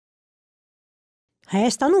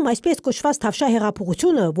Հայաստանում այսպես կոչված թավշյա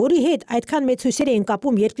հեղափոխությունը, որի հետ այդքան մեծ հույսեր էին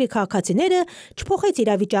կապում երկրի քաղաքացիները, չփոխեց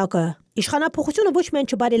իրավիճակը։ Իշխանափոխությունը ոչ միայն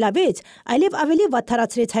չբարելավեց, այլև ավելի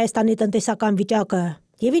վատթարացրեց Հայաստանի տնտեսական վիճակը։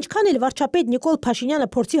 Եվ ինչքան էլ վարչապետ Նիկոլ Փաշինյանը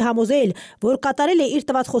փորձի համոզել, որ կատարել է իր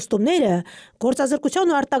տված խոստումները,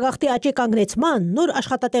 գործազրկության ու արտագաղթի աճի կանգնեցման, նոր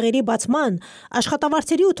աշխատատեղերի բացման,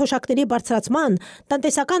 աշխատավարձերի ու թոշակների բարձրացման,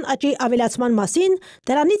 տնտեսական աճի ավելացման մասին,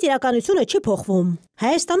 դրանից իրականությունը չի փոխվում։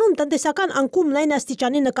 Հայաստանում տնտեսական անկումն այն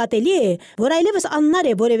աստիճանի նկատելի է, որ այլևս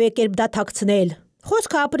անհնար է որևէ կերպ դա թաքցնել։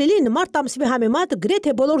 Խոսքը ապրիլին մարտ ամսվի համեմատ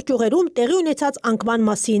գրեթե բոլոր ճյուղերում տեղի ունեցած անկման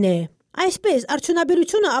մասին է։ Այսպես,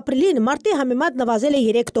 արդյունաբերությունը ապրիլին մարտի համեմատ նվազել է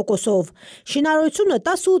 3%-ով, շինարարությունը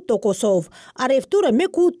 18%-ով, առևտուրը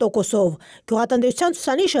 1.8%-ով, գյուղատնտեսության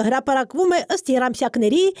ցուցանիշը հրապարակվում է ըստ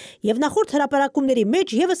եռամսյակների եւ նախորդ հրապարակումների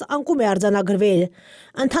մեջ եւս անկում է արձանագրվել։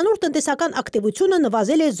 Ընդհանուր տնտեսական ակտիվությունը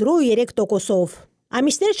նվազել է 0.3%-ով։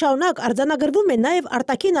 Ամիսներ շարունակ արձանագրվում է նաև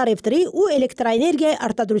արտաքին առևտրի ու էլեկտրաէներգիայի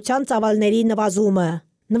արտադրության ծավալների նվազումը։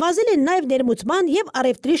 Նվազել են նաև ներմուծման և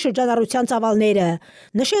առևտրի շրջանառության ծավալները։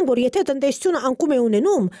 Նշենք, որ եթե տնտեսությունը անկում է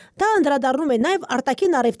ունենում, դա անդրադառնում է նաև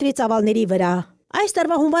արտաքին առևտրի ծավալների վրա։ Այս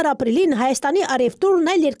տարվա հունվար-ապրիլին Հայաստանի առևտուրն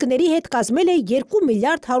այլ երկրների հետ կազմել է 2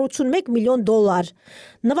 միլիարդ 181 միլիոն դոլար,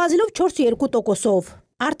 նվազելով 4.2%-ով։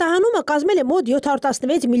 Արտահանումը կազմել է մոտ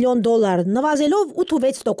 716 միլիոն դոլար, նվազելով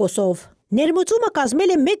 8.6%-ով։ Ներմուծումը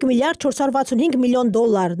կազմել է 1 միլիարդ 465 միլիոն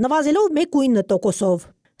դոլար, նվազելով 1.9%-ով։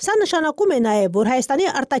 Սա նշանակում է նաև, որ Հայաստանի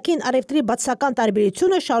արտաքին առևտրի բացասական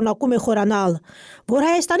տարբերությունը շարունակում է խորանալ, որ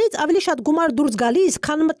Հայաստանից ավելի շատ գումար դուրս գալիս,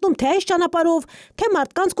 քան մտնում թե այս ճանապարհով, թե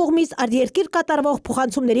մարդկանց կողմից արտերկիր կատարվող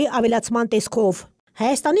փոխանցումների ավելացման տեսքով։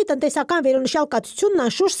 Հայաստանի տնտեսական վերոնշյալ կացությունն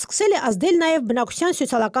անշուշտ սկսել է ազդել նաև բնակչության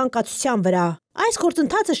սոցիալական կացության վրա։ Այս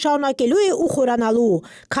գործընթացը շարունակելու է ու խորանալու,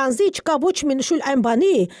 քանզի չկա ոչ մի նշույլ այն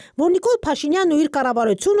բանի, որ Նիկոլ Փաշինյանն ու իր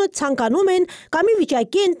կառավարությունը ցանկանում են կամ ի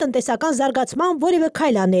վիճակի են տնտեսական զարգացման որևէ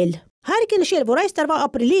քայլ անել։ Հարկ է նշել, որ այս տարվա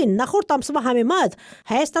ապրիլին նախորդ ամսվա համեմատ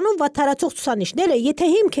Հայաստանում վատթարացող ցուցանիշները, եթե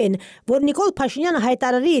հիմք են, որ Նիկոլ Փաշինյանը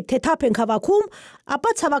հայտարարի, թե թափ են հավաքում,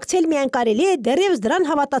 ապա ցավակցել միայն կարելի է դեռևս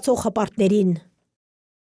դրան հավատացող հպարտներին։